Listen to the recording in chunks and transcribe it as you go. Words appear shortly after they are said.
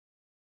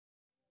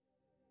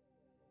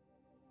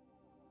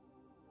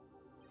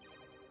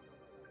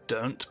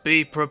Don't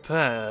be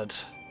prepared.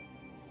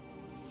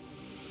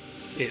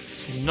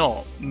 It's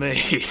not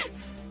me.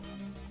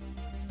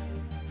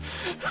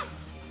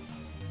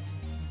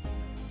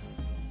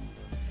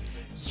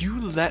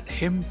 You let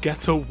him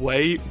get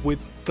away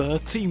with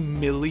 30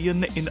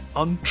 million in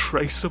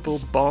untraceable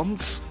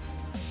bonds?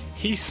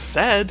 He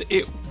said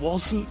it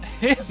wasn't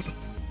him.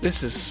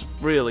 This is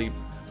really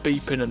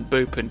beeping and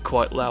booping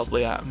quite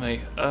loudly at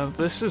me.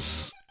 This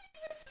is...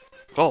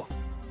 Oh,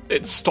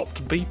 it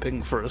stopped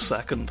beeping for a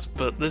second,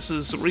 but this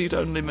is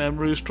read-only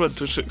memories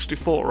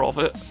 2064 of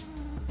it.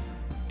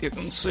 You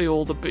can see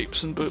all the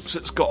beeps and boops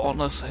it's got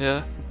on us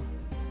here.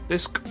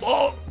 This...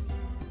 Oh!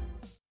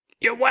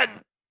 You went!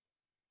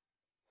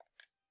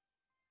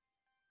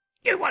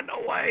 You went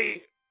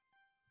away!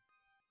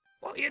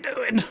 What are you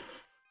doing?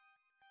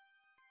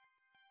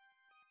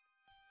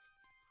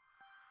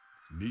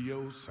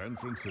 Neo San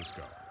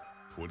Francisco,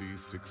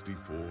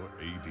 2064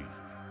 AD.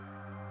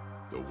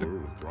 The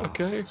world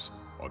thrives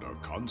on a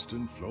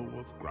constant flow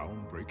of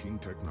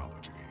groundbreaking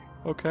technology.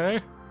 Okay.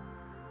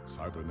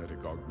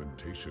 Cybernetic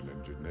augmentation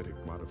and genetic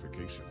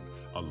modification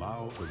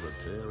allow the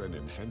repair and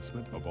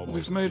enhancement of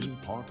almost any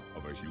part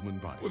of a human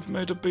body. We've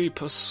made a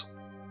beepus.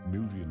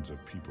 Millions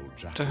of people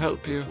jack to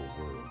help you.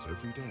 virtual worlds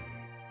every day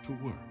to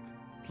work,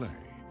 play,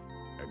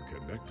 and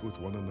connect with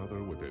one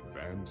another with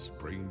advanced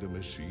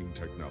brain-to-machine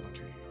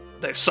technology.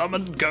 They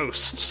summon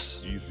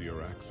ghosts.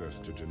 Easier access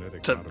to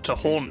genetic to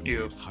haunt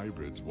you.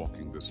 Hybrids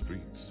walking the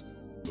streets,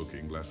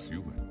 looking less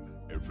human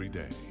every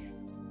day.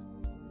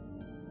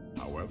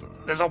 However,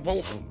 there's a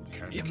wolf.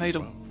 You made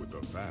with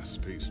the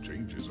fast-paced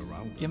changes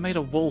around them. You made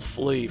a wolf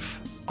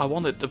leave. I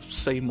wanted to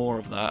see more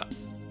of that.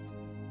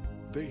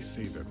 They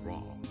say that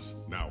ROMs,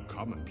 now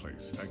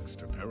commonplace thanks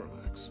to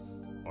Parallax,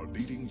 are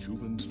leading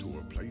humans to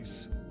a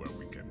place where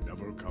we can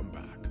never come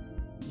back,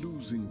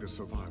 losing the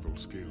survival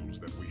skills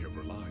that we have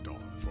relied on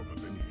for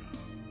millennia.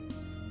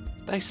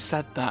 They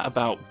said that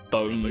about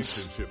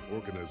bones. Relationship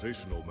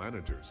organizational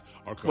managers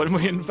are when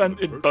we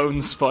invented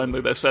bones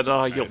finally, they said,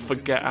 you'll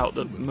forget how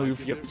to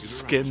move your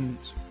skin.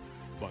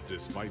 But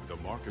despite the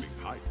marketing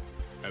hype,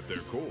 at their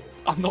core...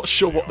 I'm not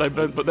sure what they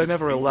meant, but they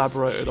never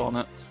elaborated on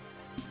it.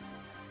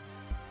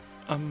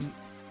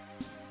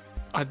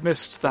 I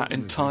missed that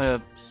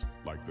entire...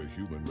 Like the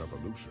human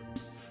revolution,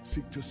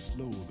 seek to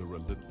slow the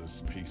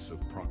relentless pace of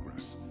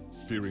progress,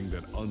 fearing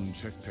that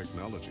unchecked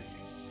technology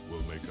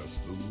will make us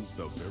lose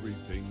the very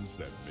things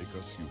that make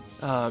us human.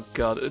 Oh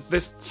god,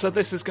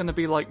 this is going to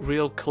be like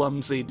real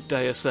clumsy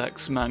Deus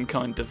Ex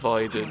Mankind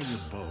Divided.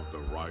 Above the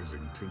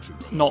rising tension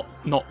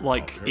not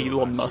like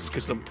Elon Musk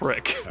is a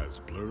prick. Has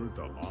blurred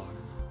the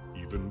line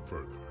even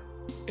further.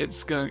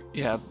 It's going,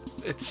 yeah,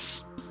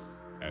 it's...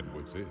 And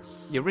with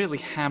this, you're really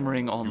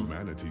hammering on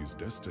humanity's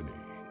destiny.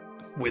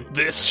 With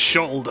this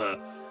shoulder,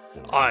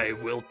 I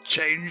will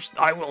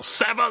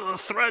sever the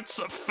threads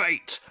of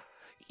fate.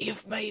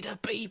 You've made a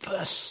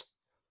beepus.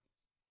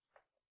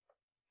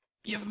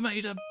 You've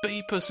made a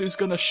beepus who's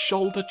gonna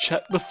shoulder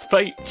check the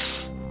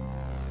fates.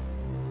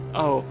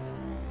 Oh,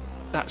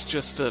 that's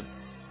just a...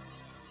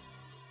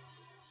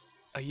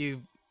 Are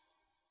you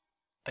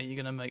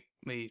gonna make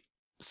me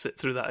sit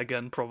through that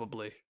again,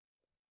 probably?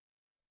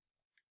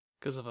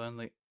 Because I've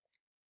only...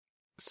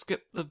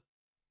 Skip...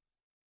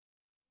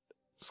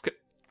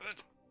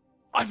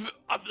 I'm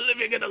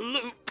living in a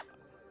loop.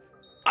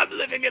 I'm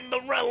living in the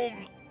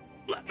realm.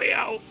 Let me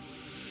out.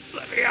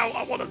 Let me out.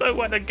 I want to know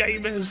where the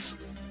game is.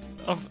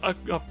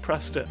 I've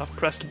pressed it. I've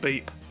pressed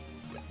beep.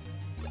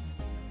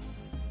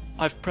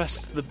 I've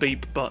pressed the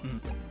beep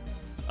button.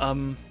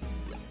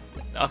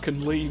 I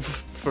can leave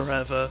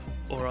forever,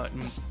 or I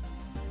can...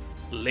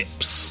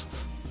 Lips.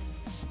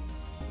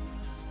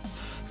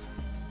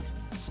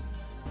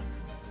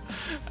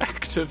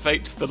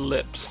 Activate the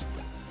lips.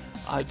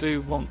 I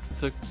do want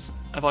to...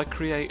 Have I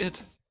created?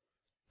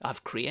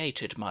 I've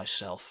created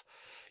myself.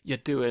 You're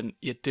doing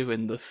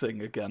the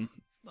thing again.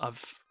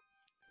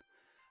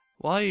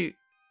 Why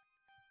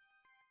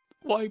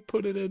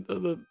put it into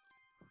the...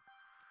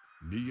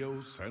 Neo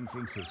San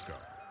Francisco.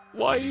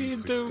 Why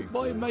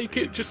make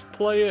it just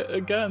play it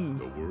again?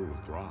 The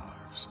world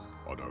thrives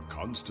on a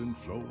constant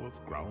flow of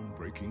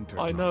groundbreaking technology.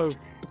 I know.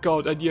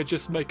 God, and you're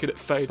just making it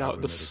fade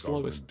out the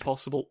slowest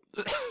possible.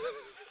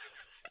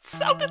 It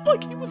sounded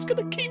like he was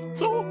gonna keep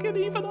talking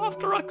even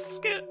after I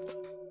skipped.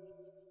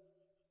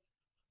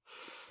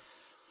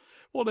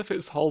 What if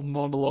his whole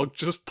monologue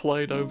just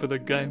played over the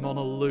game on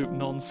a loop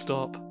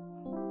non-stop?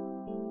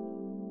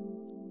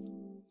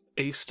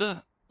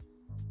 Easter?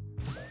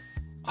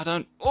 I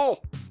don't... Oh!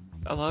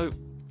 Hello?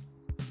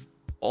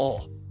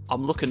 Oh,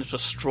 I'm looking at a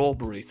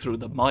strawberry through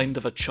the mind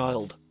of a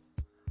child.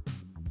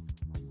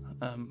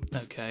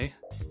 Okay.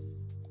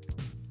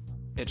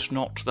 It's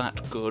not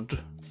that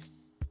good.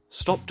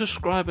 Stop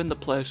describing the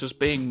place as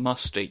being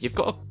musty. You've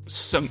got a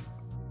sink.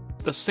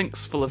 The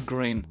sink's full of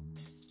green.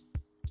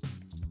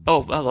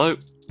 Oh, hello.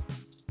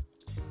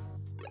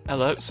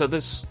 Hello, so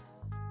there's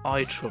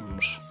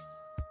items.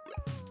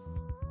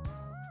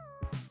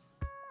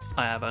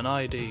 I have an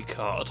ID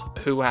card.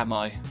 Who am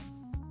I?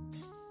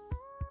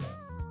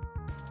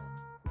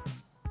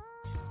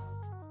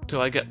 Do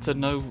I get to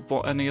know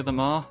what any of them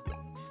are?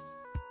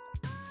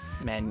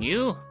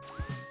 Menu?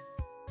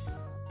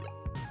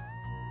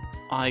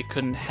 I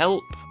can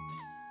help.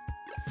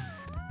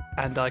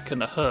 And I can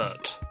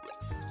hurt.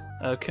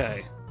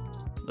 Okay.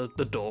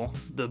 The door.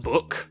 The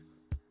book.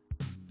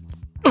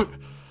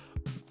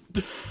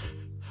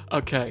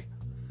 Okay.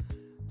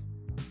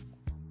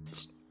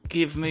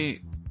 Give me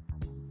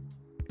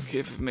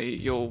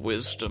your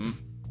wisdom.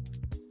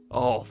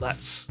 Oh,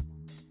 that's...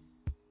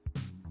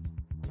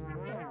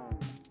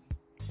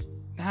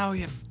 Now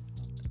you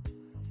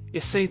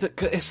see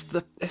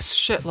that it's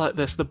shit like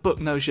this. The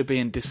book knows you're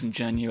being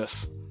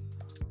disingenuous.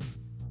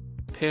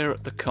 Peer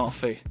at the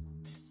coffee.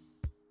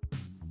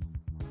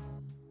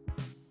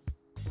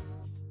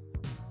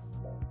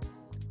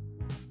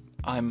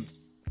 I'm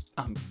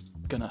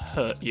gonna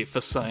hurt you for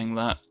saying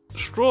that.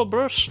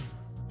 Strawberries?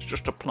 It's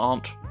just a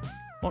plant.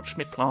 Watch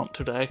me plant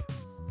today.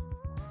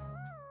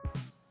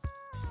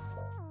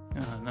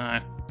 Oh no.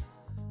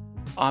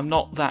 I'm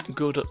not that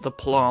good at the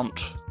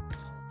plant.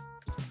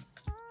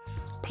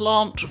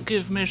 Plant,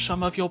 give me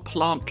some of your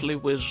plantly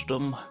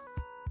wisdom.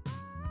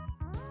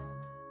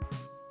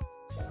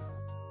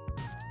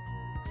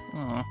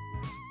 Oh.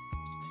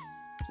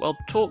 Well,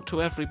 talk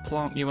to every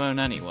plant you own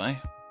anyway.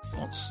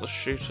 What's the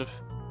shoot of...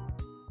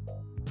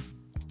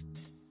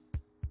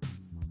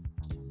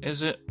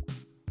 Is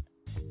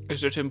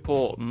it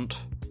important?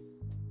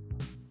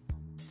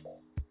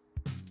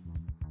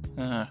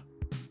 The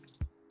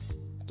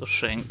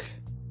sink.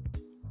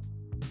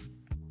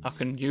 I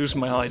can use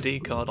my ID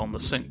card on the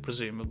sink,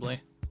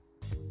 presumably.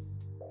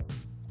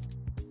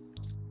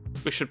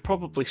 We should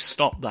probably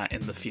stop that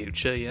in the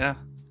future, yeah?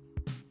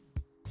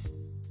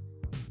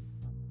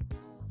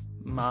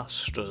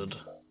 Mustard.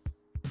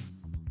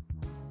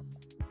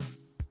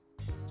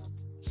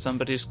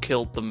 Somebody's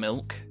killed the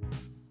milk.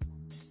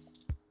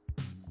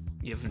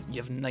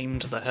 You've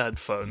named the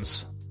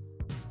headphones.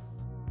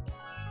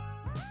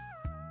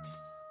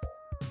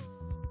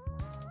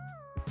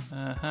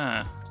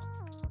 Uh-huh.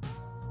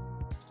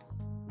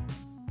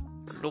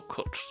 Look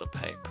at the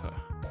paper.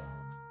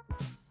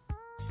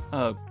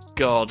 Oh,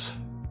 God.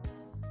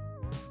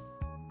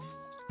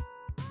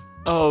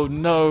 Oh,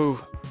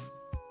 no.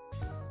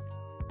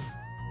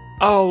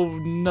 Oh,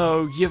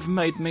 no, you've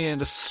made me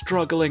a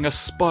struggling,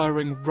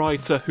 aspiring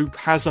writer who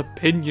has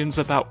opinions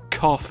about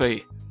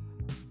coffee.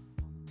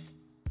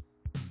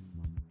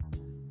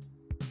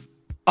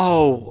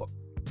 Oh.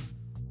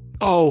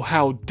 Oh,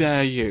 how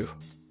dare you.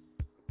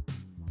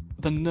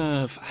 The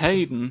nerve.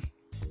 Hayden.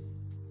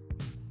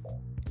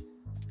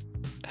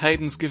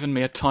 Hayden's given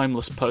me a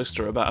timeless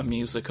poster about a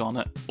music on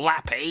it.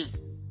 Lappy.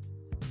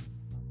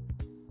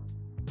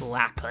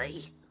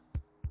 Lappy.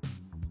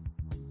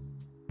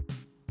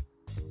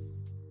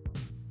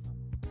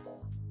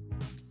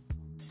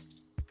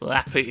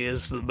 Lappy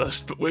is the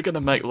most... But we're going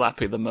to make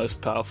Lappy the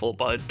most powerful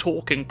by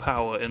talking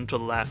power into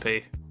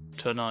Lappy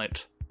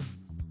tonight.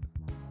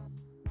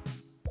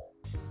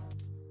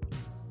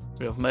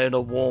 We have made a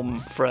warm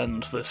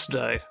friend this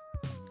day.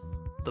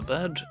 The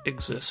bed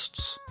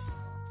exists.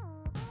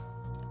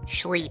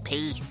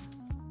 Sleepy.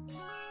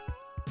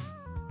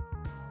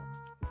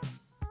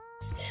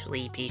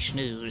 Sleepy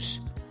snooze.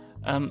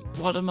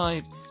 What am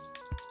I...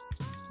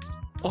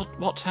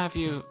 What have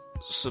you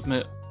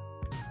submit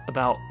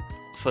about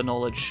for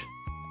knowledge?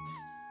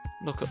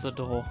 Look at the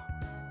door.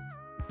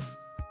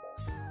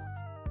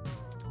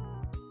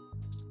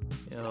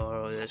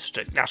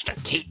 That's to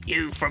keep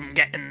you from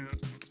getting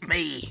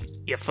me,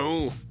 you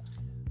fool.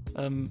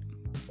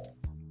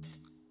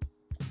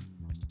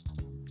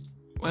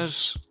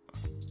 Where's...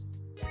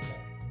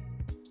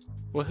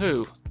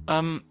 Woohoo.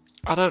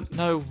 I don't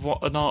know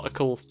what an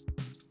article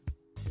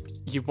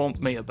you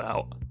want me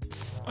about.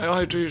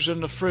 My ID's in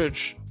the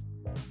fridge.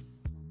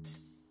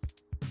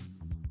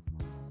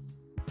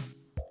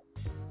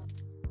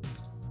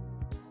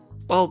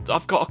 Well,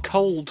 I've got a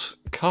cold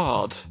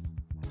card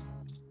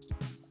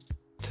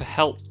to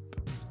help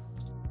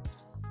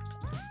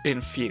in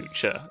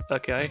future,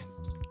 okay?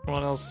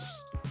 What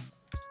else?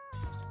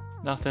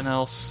 Nothing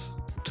else.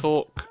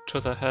 Talk to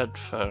the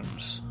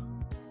headphones.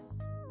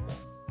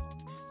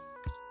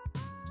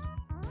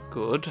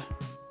 Good.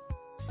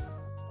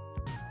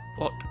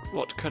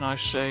 What can I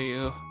say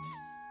you?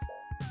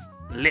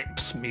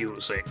 Lips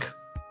music.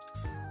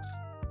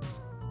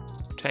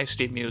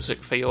 Tasty music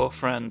for your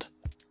friend.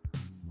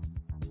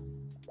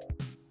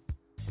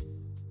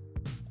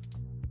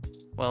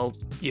 Well,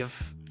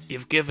 you've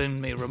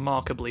given me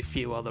remarkably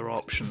few other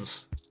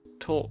options.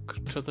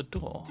 Talk to the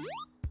door.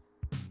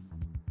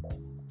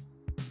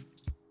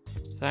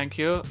 Thank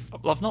you.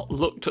 I've not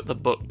looked at the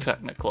book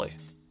technically.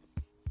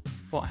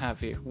 What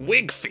have you?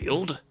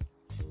 Wigfield?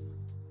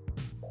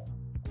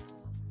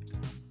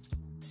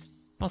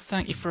 Well,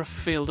 thank you for a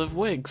field of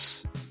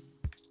wigs.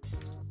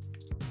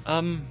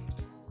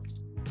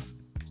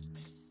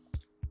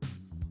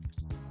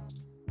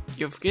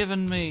 You've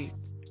given me...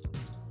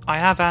 I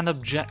have an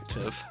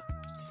objective.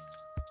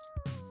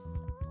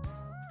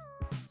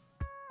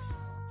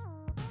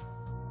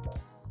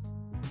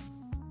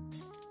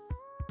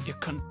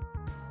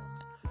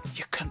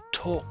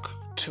 talk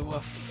to a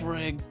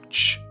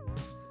fridge,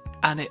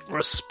 and it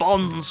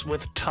responds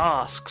with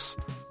tasks.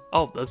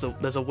 Oh,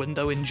 there's a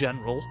window in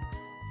general.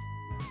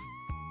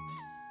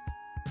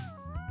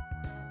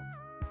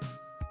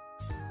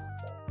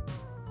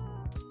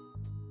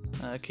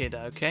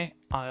 Okay.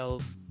 I'll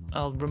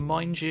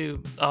remind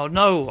you. Oh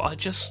no, I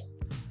just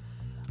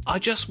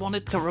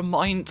wanted to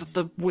remind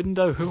the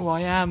window who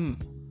I am.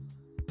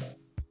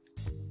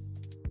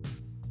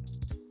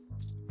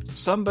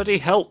 Somebody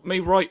help me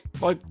write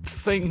my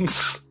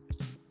things.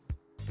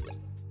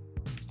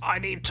 I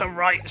need to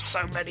write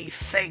so many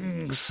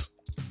things.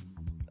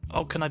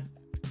 Oh, can I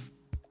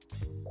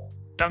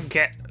Dunk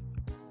it.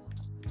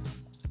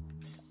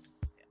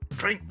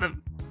 Drink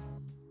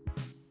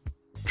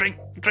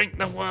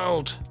the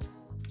world.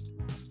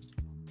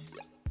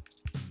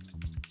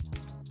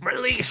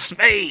 Release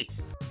me.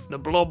 The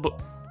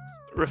blob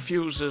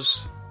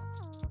refuses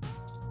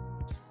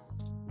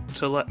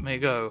to let me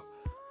go.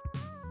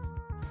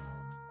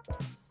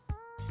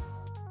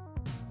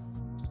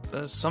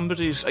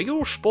 Are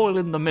you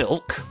spoiling the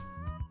milk?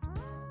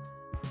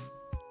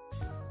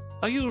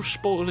 Are you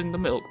spoiling the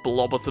milk,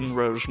 Blobberthan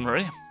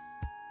Rosemary?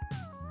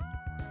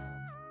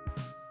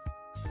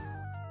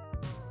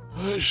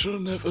 I shall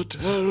never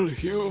tell,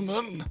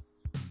 human.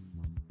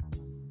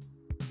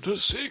 The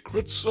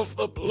secrets of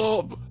the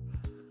blob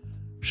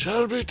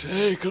shall be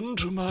taken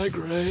to my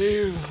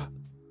grave.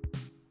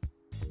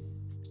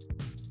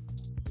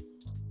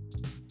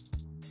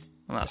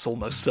 That's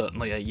almost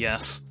certainly a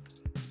yes.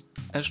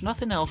 There's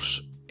nothing else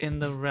in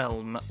the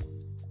realm.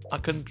 I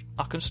can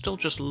still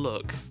just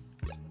look.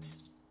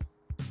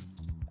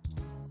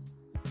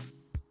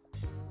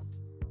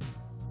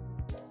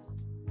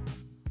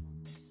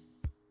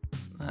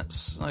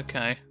 That's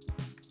okay.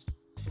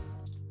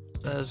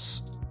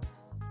 There's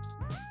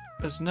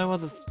no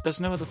other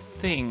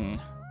thing.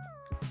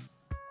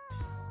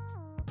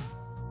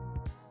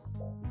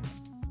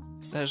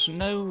 There's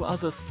no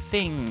other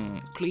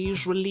thing.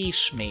 Please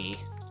release me.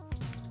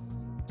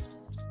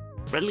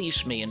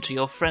 Release me into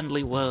your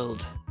friendly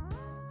world.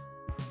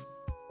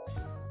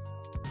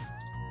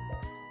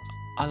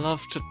 I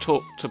love to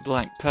talk to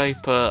blank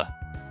paper.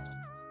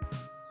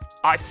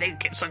 I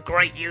think it's a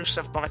great use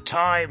of my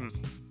time.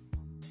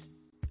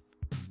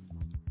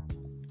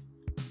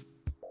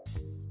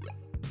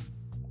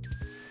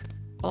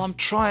 Well, I'm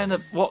trying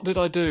to... What did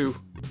I do?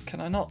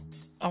 Can I not...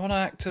 I want to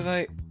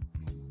activate...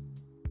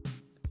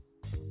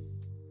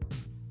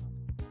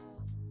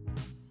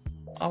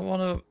 I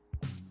want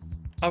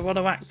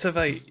to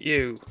activate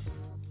you.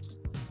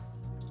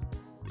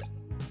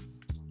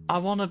 I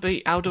want to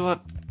be... How do I...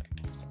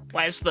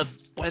 Where's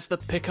the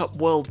pick up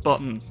world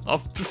button?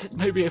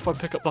 Maybe if I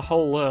pick up the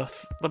whole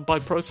Earth, then by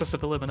process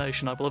of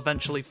elimination I will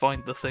eventually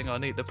find the thing I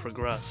need to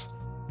progress.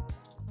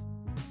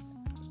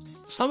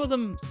 Some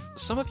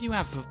of you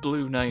have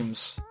blue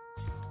names.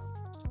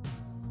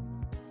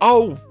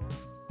 Oh!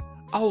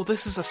 Oh,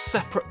 this is a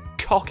separate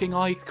cocking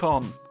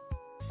icon.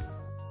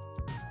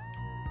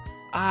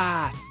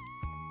 Ah,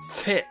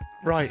 tit.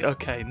 Right,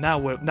 okay, now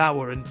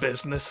we're in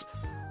business.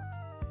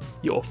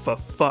 You're for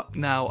fuck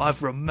now,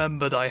 I've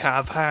remembered I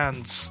have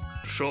hands.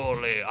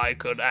 Surely I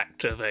could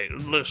activate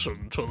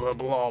listen to the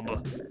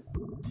blob.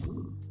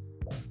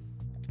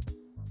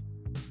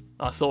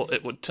 I thought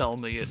it would tell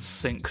me its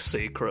sync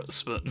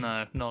secrets, but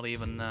no, not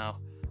even now.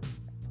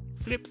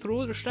 Flip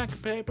through the stack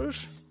of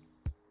papers.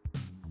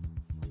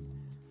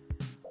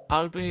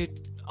 I'll be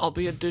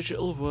a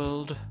digital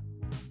world.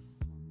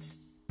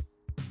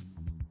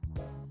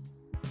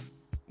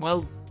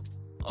 Well,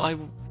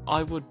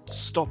 I would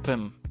stop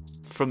him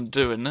from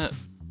doing it.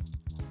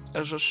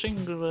 As a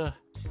singular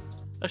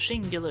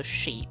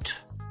sheet.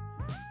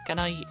 Can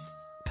I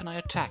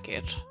attack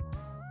it?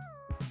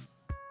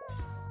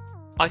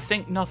 I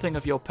think nothing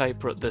of your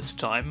paper at this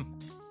time.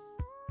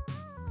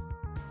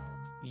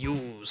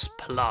 Use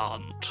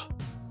plant.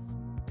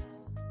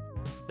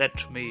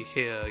 Let me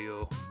hear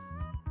you.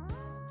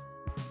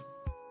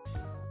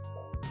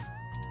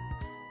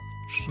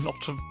 Just not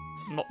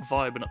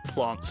vibing at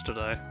plants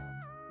today.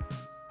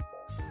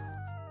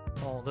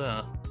 Oh,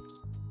 there.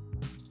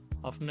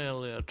 I've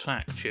nearly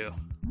attacked you.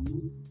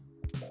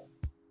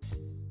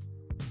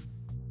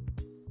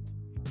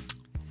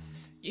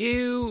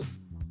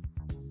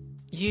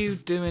 You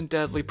doing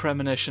deadly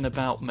premonition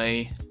about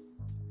me.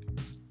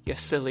 You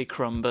silly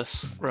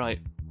Crumbus. Right.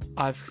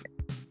 I've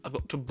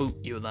got to boot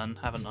you then,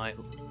 haven't I,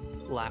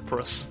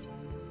 Lapras?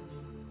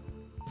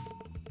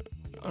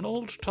 An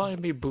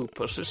old-timey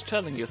Boopus is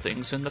telling you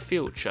things in the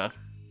future.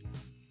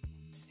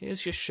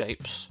 Here's your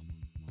shapes.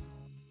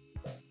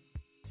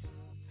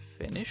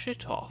 Finish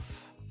it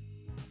off.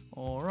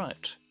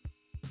 Alright.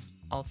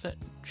 I'll set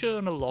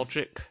journal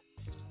logic.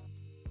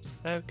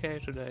 Okay,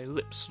 today,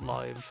 lips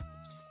live.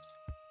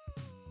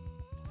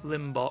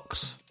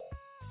 Limbox.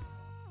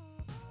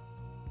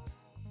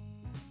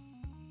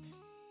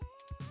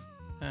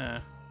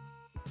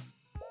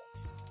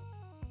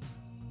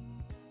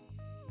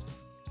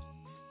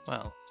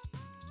 Well,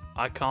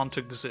 I can't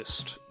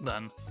exist,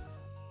 then.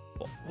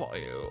 What are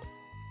you?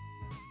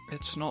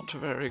 It's not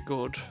very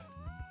good.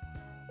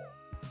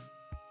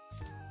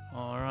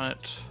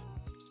 Alright.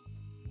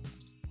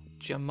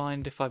 Do you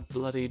mind if I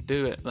bloody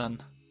do it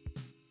then?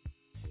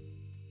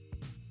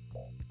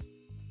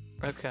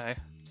 Okay.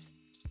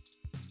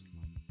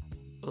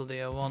 Well, do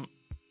you want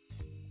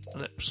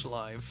lips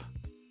live?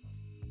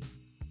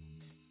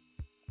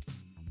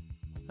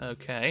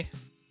 Okay.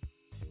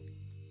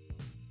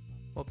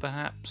 Or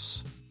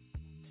perhaps...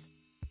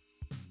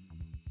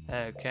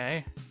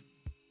 Okay.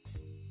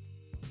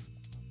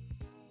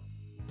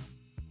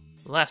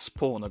 Less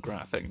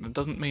pornographic. That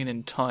doesn't mean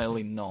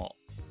entirely not.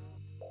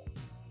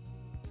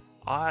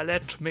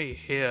 Let me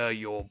hear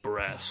your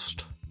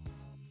breast.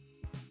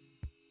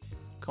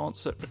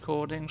 Concert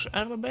recordings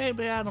and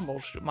baby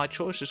animals. My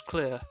choice is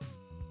clear.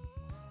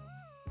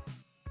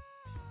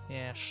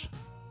 Yes.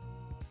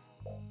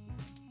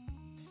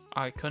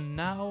 I can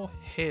now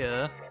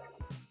hear...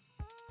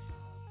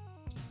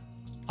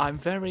 I'm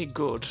very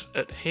good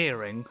at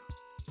hearing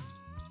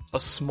a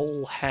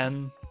small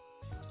hen,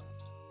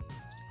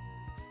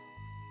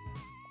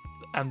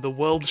 and the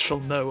world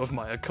shall know of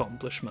my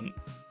accomplishment.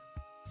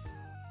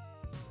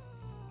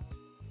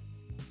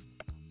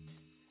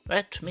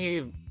 Let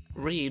me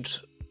read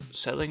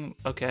selling...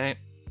 Okay.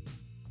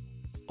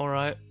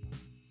 Alright.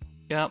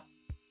 Yep.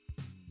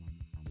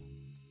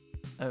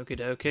 Okie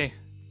dokie.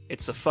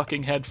 It's a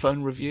fucking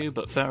headphone review,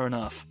 but fair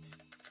enough.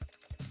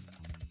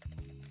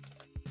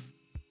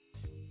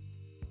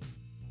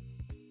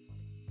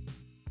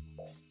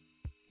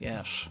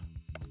 Yes.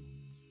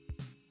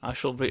 I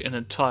shall read an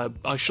entire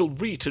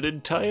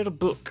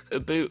book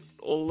about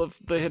all of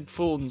the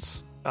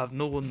headphones I've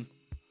known.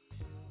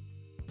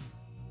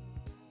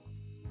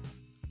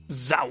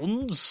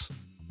 Zounds?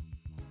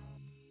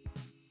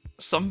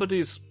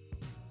 Somebody's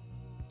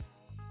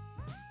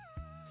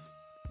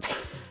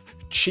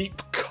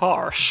cheap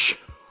carsh.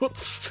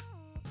 What's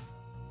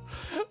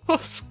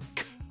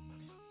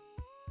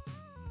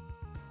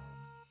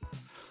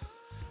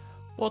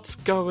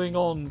going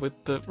on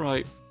with the...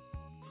 Right.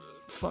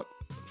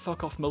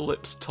 Fuck off my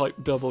lips, type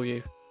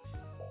W.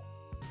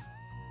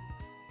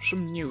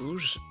 Some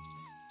news.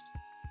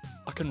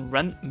 I can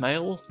rent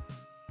mail.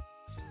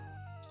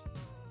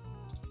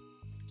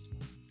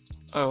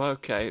 Oh,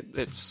 okay.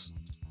 It's...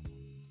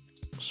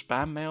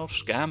 Spam mail,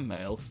 scam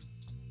mail.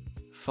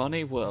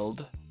 Funny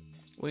world.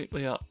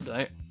 Weekly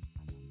update.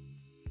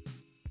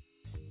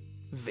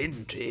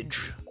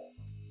 Vintage.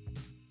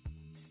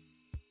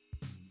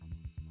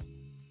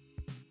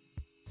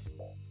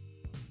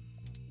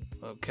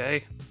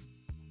 Okay.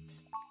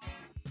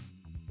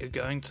 You're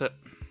going to...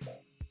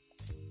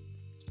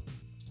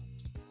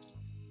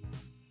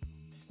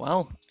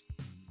 Well,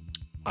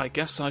 I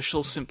guess I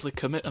shall simply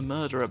commit a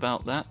murder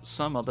about that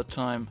some other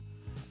time.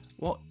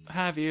 What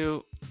have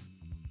you...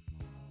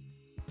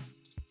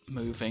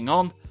 Moving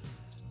on.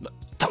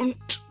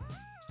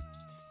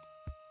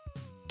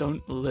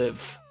 Don't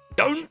live.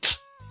 Don't!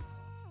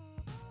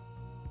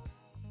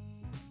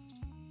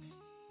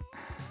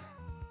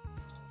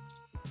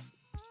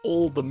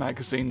 All the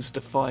magazines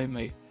defy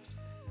me.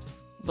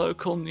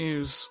 Local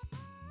news.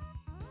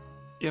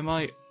 You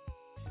might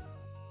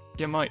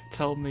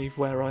tell me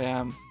where I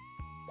am.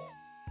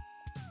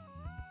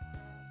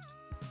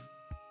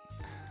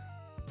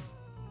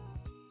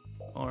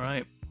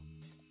 Alright.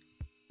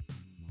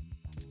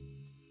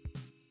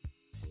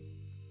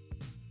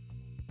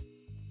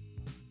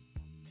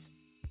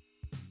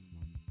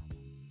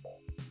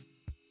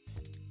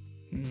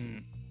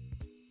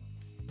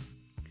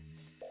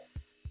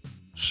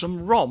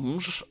 Some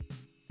ROMs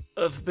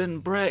have been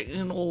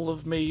breaking all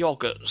of me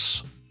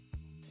yogurts.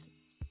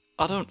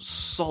 I don't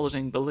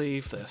solidly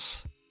believe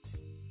this.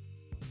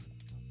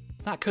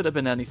 That could have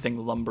been anything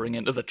lumbering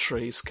into the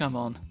trees, come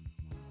on.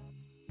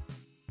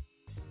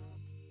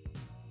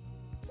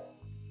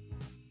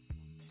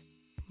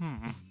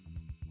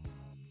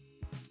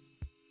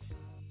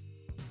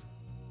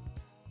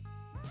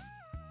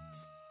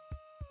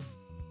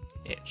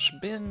 It's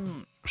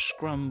been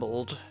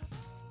scrambled.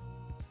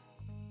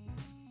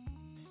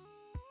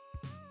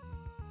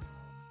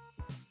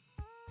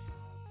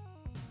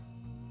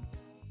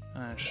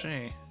 I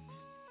see.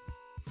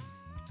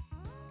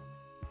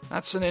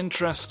 That's an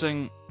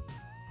interesting...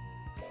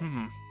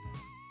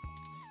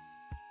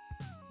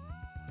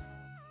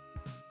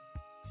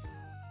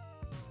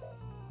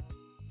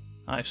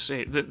 I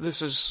see.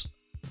 This is...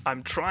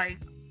 I'm trying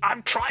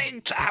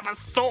to have a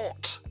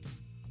thought!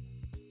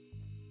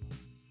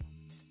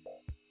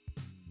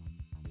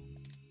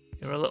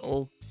 You're a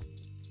little...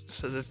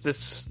 So this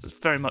is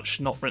very much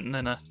not written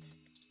in a...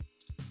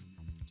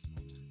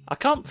 I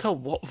can't tell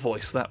what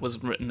voice that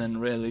was written in,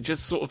 really.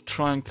 Just sort of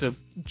trying to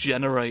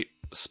generate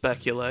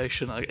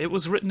speculation. It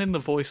was written in the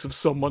voice of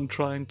someone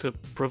trying to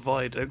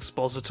provide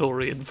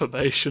expository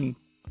information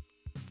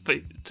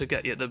to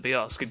get you to be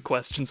asking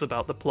questions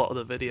about the plot of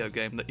the video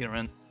game that you're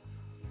in.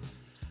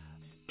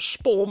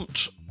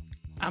 Spaunt.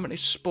 How many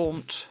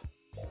spaunt?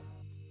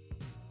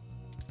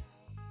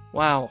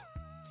 Wow.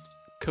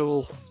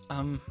 Cool.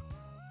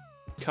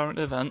 Current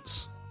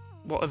events.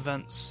 What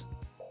events?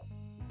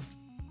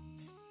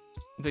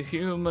 The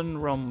human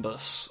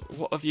rhombus.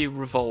 What have you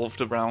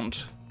revolved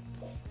around?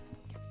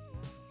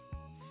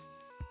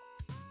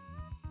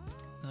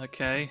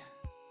 Okay.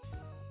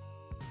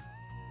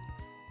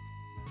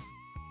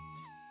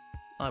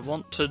 I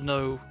want to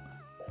know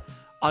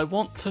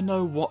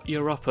what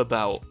you're up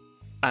about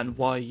and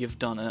why you've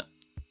done it.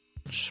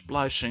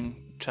 Splicing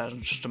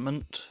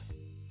Testament.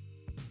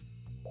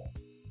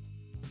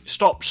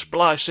 Stop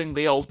splicing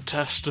the Old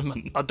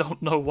Testament. I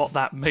don't know what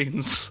that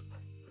means.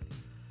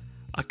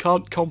 I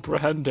can't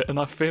comprehend it and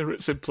I fear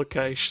its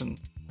implication.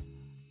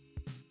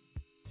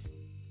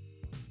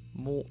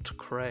 Mort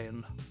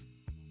Crane.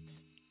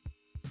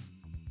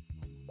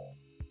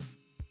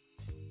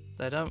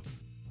 They don't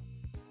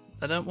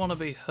want to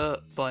be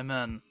hurt by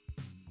men.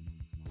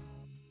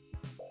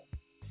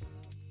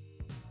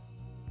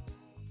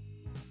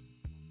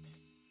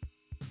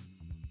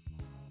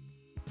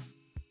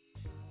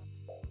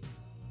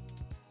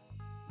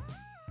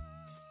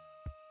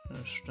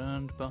 They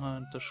stand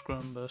behind the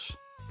scrumbus.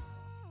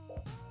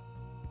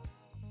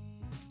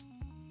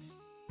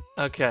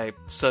 Okay,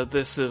 so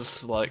this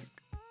is like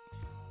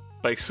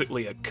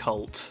basically a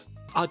cult.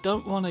 I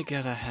don't want to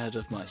get ahead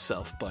of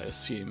myself by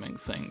assuming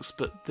things,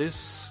 but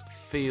this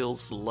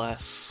feels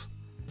less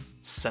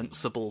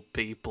sensible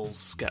people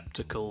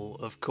skeptical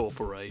of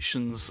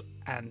corporations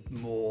and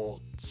more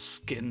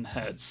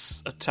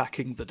skinheads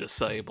attacking the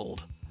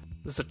disabled.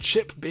 There's a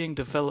chip being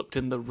developed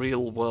in the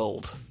real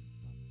world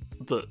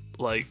that,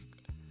 like,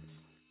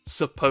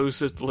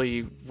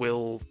 supposedly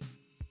will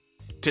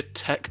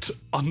detect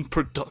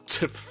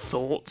unproductive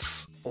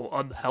thoughts or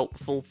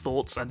unhelpful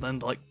thoughts and then,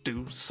 like,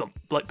 do some,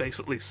 like,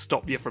 basically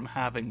stop you from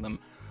having them.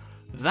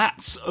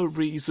 That's a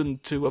reason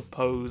to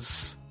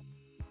oppose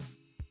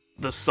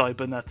the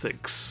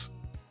cybernetics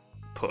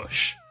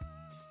push.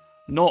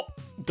 Not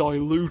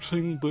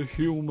diluting the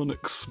human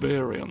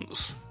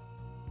experience.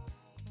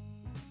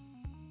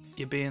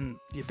 You're being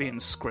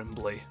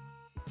scrimbly.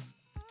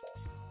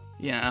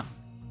 Yeah.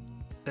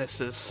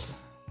 This is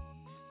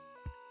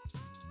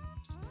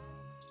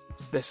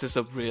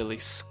a really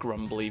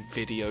scrumbly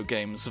video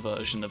games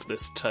version of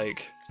this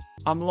take.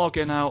 I'm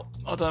logging out.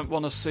 I don't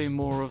want to see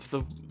more of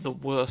the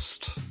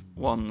worst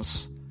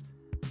ones.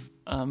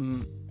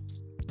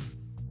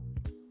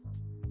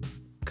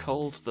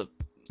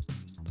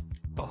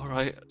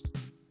 Alright.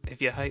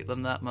 If you hate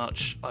them that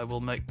much, I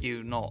will make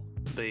you not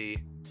be.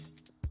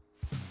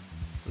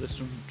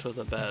 Listen to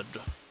the bed.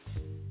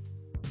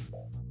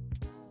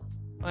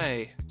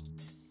 Hey.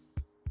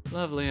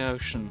 Lovely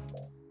ocean.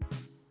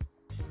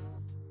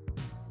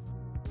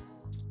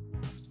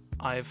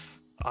 I've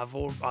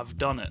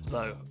done it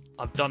though.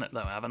 I've done it though,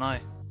 haven't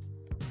I?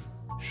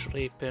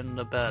 Sleep in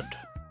the bed.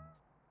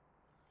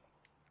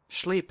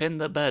 Sleep in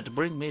the bed,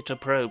 bring me to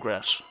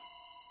progress.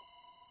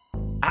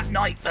 At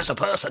night, there's a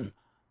person.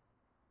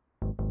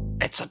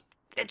 It's a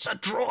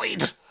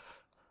droid.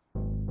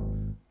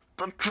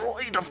 The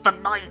droid of the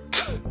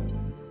night.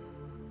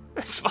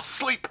 It's my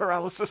sleep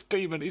paralysis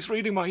demon, he's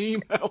reading my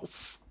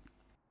emails.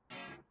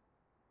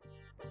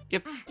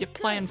 You're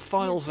playing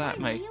files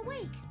at me.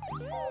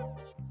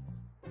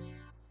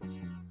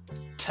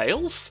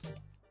 Tails?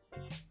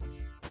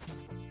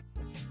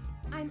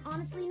 I'm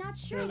honestly not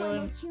sure why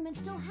most humans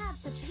still have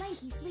such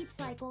lengthy sleep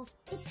cycles.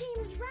 It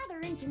seems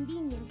rather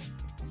inconvenient.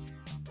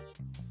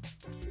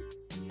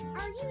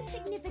 Are you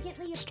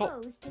significantly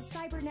opposed to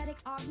cybernetic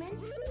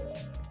augments?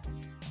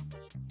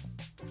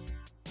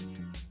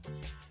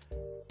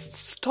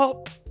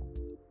 Stop!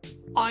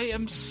 I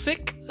am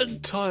sick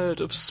and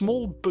tired of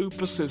small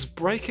boopuses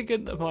breaking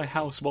into my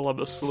house while I'm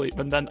asleep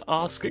and then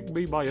asking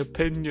me my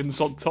opinions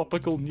on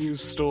topical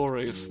news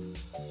stories.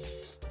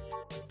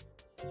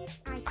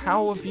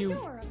 How have you...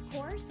 Door, of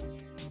course.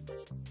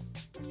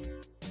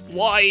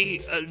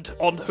 Why and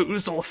on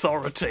whose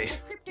authority?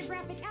 The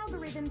cryptographic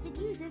algorithms it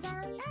uses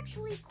are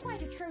actually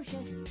quite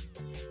atrocious.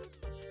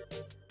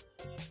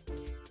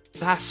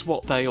 That's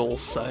what they all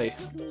say. It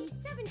took me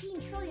 17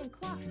 trillion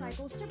clock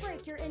cycles to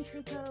break your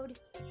entry code.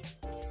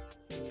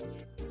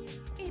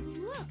 It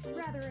looks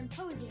rather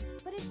imposing,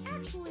 but it's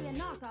actually a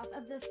knockoff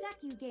of the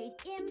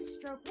SecuGate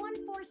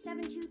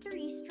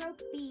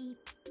M/14723-B.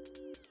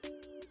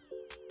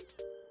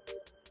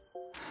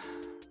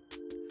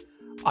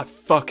 I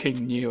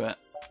fucking knew it.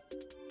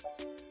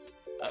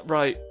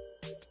 Right.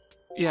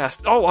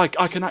 Yes. Oh, I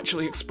can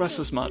actually express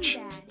as much.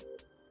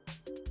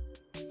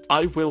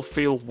 I will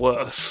feel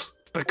worse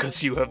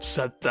because you have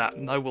said that,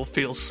 and I will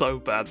feel so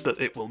bad that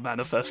it will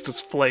manifest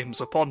as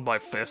flames upon my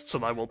fists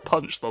and I will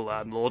punch the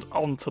landlord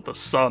onto the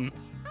sun.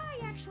 I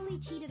actually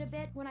cheated a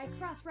bit when I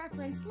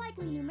cross-referenced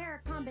likely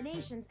numeric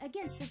combinations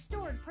against the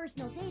stored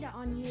personal data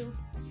on you.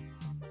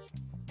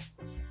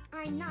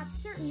 I'm not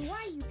certain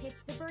why you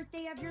picked the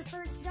birthday of your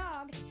first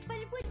dog, but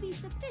it would be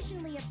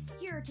sufficiently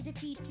obscure to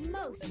defeat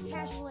most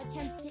casual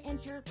attempts to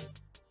enter.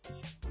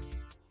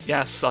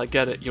 Yes, I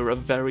get it. You're a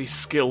very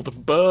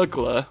skilled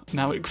burglar.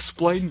 Now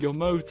explain your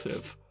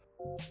motive.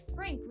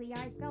 Frankly,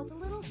 I felt a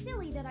little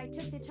silly that I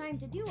took the time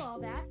to do all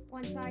that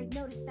once I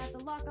noticed that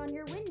the lock on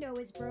your window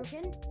is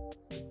broken.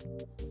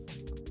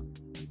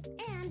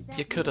 And that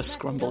You could have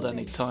scrambled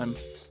any time.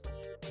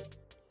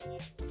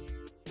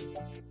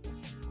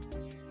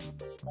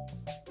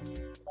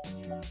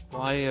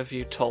 Why have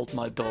you told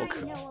my dog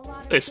I know a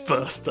lot of its things.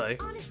 birthday?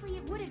 Honestly,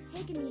 it would have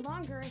taken me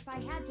longer if I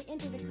had to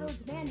enter the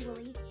codes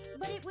manually,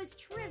 but it was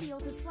trivial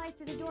to slice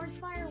through the door's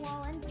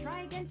firewall and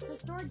try against the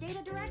stored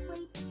data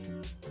directly.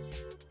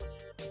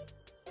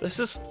 This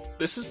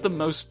is the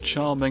most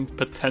charming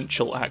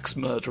potential axe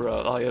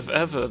murderer I have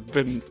ever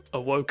been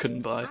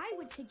awoken by. I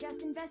would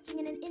suggest investing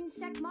in an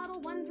Insect Model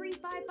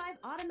 1355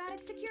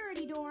 automatic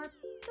security door.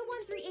 The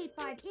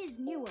 1385 is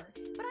newer,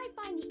 but I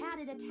find the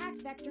added attack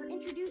vector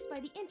introduced by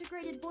the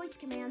integrated voice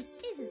commands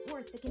isn't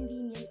worth the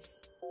convenience.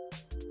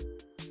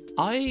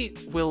 I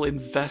will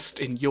invest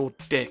in your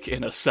dick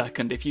in a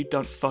second if you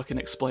don't fucking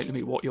explain to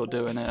me what you're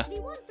doing here.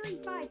 The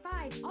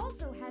 1355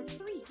 also has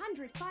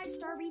 300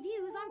 5-star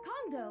reviews on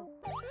Congo.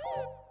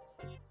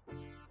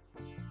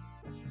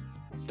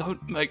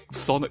 Don't make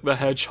Sonic the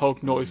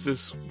Hedgehog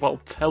noises while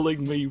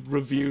telling me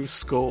review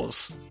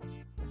scores.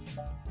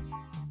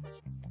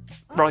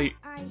 Right,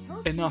 I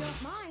hope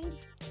enough. you don't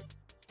mind.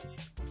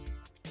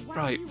 While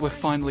Right, you we're were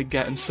finally asleep,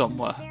 getting I had some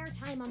somewhere. spare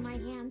time on my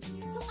hands,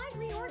 so I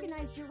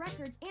reorganized your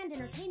records and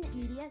entertainment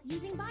media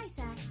using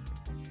BISAC.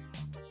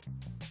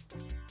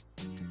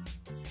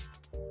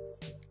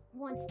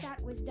 Once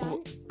that was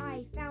done,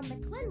 I found the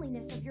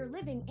cleanliness of your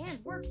living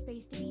and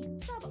workspace to be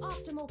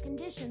suboptimal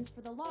conditions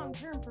for the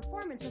long-term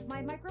performance of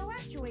my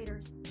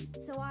micro-actuators.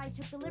 So I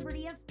took the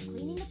liberty of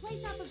cleaning the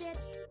place up a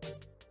bit.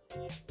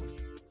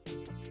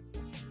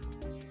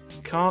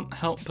 Can't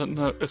help but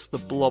notice the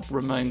blob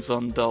remains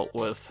undealt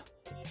with.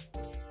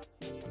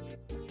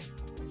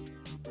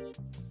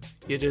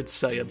 You did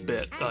say a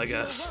bit, I As you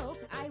guess. awoke,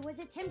 I was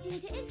attempting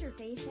to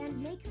interface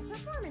and make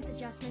performance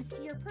adjustments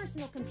to your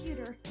personal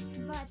computer,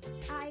 but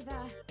I've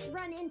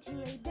run into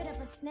a bit of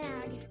a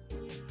snag.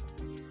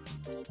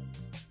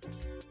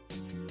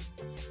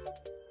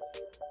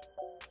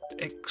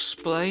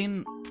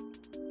 Explain.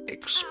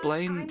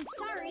 I'm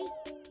sorry.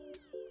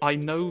 I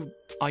know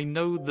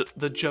that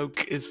the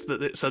joke is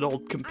that it's an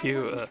old I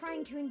computer. wasn't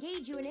trying to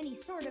engage you in any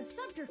sort of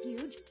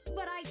subterfuge,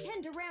 but I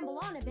tend to ramble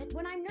on a bit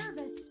when I'm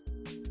nervous.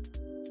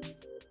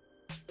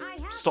 I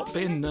have Stop all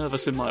being necessary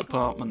nervous in my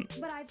protocols, apartment.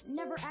 But I've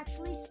never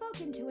actually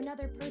spoken to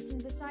another person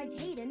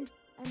besides Hayden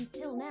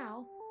until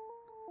now.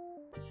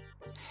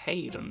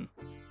 Hayden.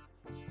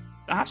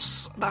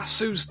 That's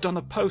who's done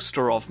a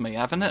poster of me,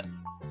 haven't it?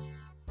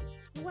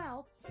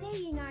 Well,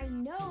 saying I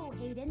know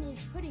Hayden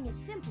is putting it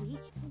simply,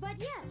 but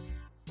yes.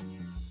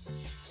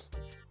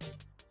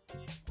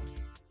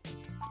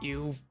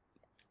 You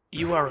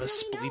are a I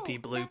sleepy really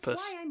know. bloopus.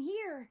 That's why I'm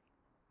here.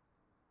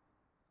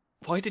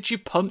 Why did you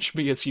punch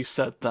me as you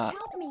said that?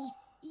 Help me.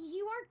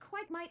 You aren't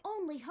quite my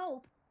only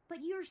hope,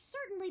 but you're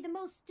certainly the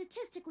most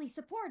statistically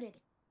supported.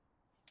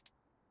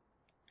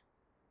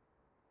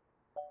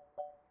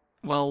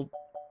 Well...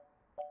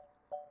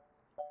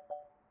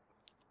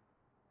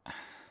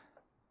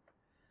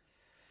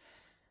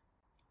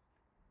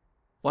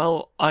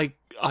 Well, I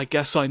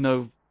guess I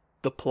know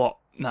the plot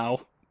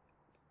now.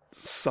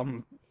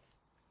 Some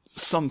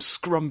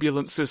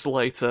scrumbulances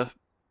later,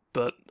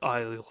 but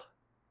I'll...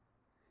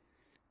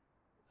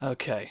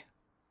 Okay.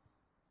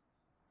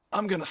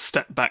 I'm gonna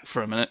step back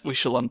for a minute. We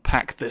shall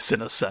unpack this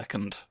in a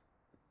second.